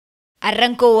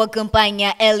Arrancou a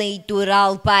campanha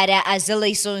eleitoral para as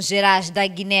eleições gerais da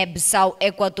Guiné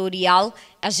Equatorial,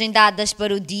 agendadas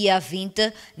para o dia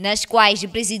 20, nas quais o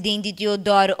presidente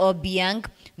Teodoro Obiang,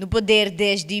 no poder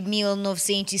desde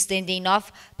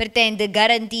 1979, pretende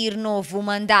garantir novo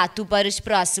mandato para os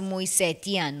próximos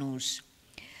 7 anos.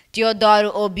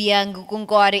 Teodoro Obiang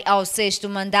Concorre ao sexto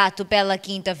mandato pela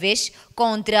quinta vez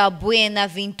contra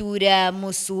Buenaventura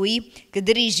Monsuy, que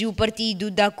dirige o Partido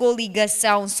da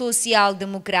Coligação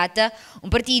Social-Democrata, um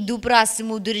partido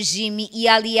próximo do regime e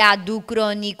aliado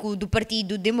crónico do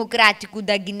Partido Democrático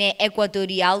da Guiné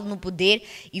Equatorial no poder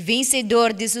e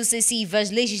vencedor de sucessivas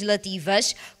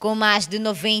legislativas com mais de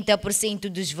 90%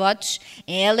 dos votos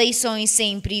em eleições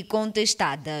sempre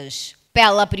contestadas.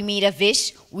 Pela primeira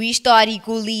vez, o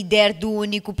histórico líder do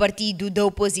único partido da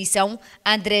oposição,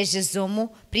 Desde Asumu,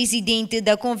 presidente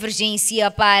da Convergência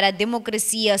para a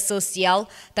Democracia Social,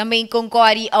 também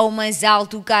concorre ao mais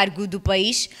alto cargo do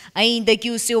país, ainda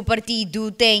que o seu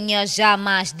partido tenha já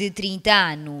mais de 30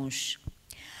 anos.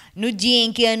 No dia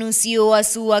em que anunciou a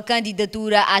sua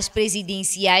candidatura às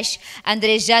presidenciais,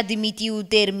 André já admitiu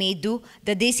ter medo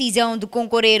da decisão de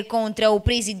concorrer contra o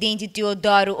presidente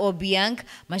Teodoro Obiang,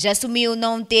 mas assumiu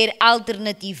não ter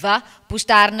alternativa por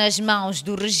estar nas mãos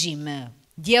do regime.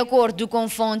 De acordo com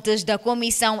fontes da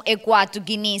Comissão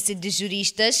Equato-Guinense de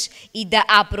Juristas e da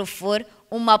Aprofor,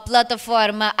 uma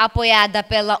plataforma apoiada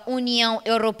pela União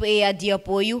Europeia de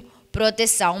Apoio,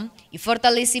 Proteção e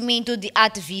Fortalecimento de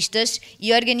ativistas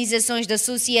e organizações da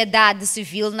sociedade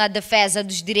civil na defesa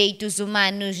dos direitos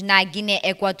humanos na Guiné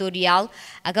Equatorial,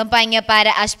 a campanha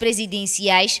para as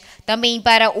presidenciais, também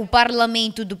para o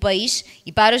parlamento do país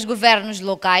e para os governos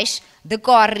locais,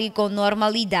 decorre com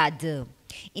normalidade.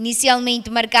 Inicialmente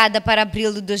marcada para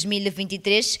abril de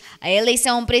 2023, a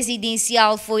eleição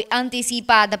presidencial foi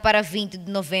antecipada para 20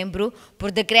 de novembro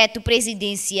por decreto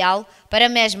presidencial para a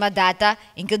mesma data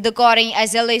em que decorrem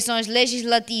as eleições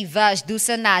legislativas do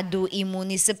Senado e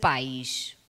municipais.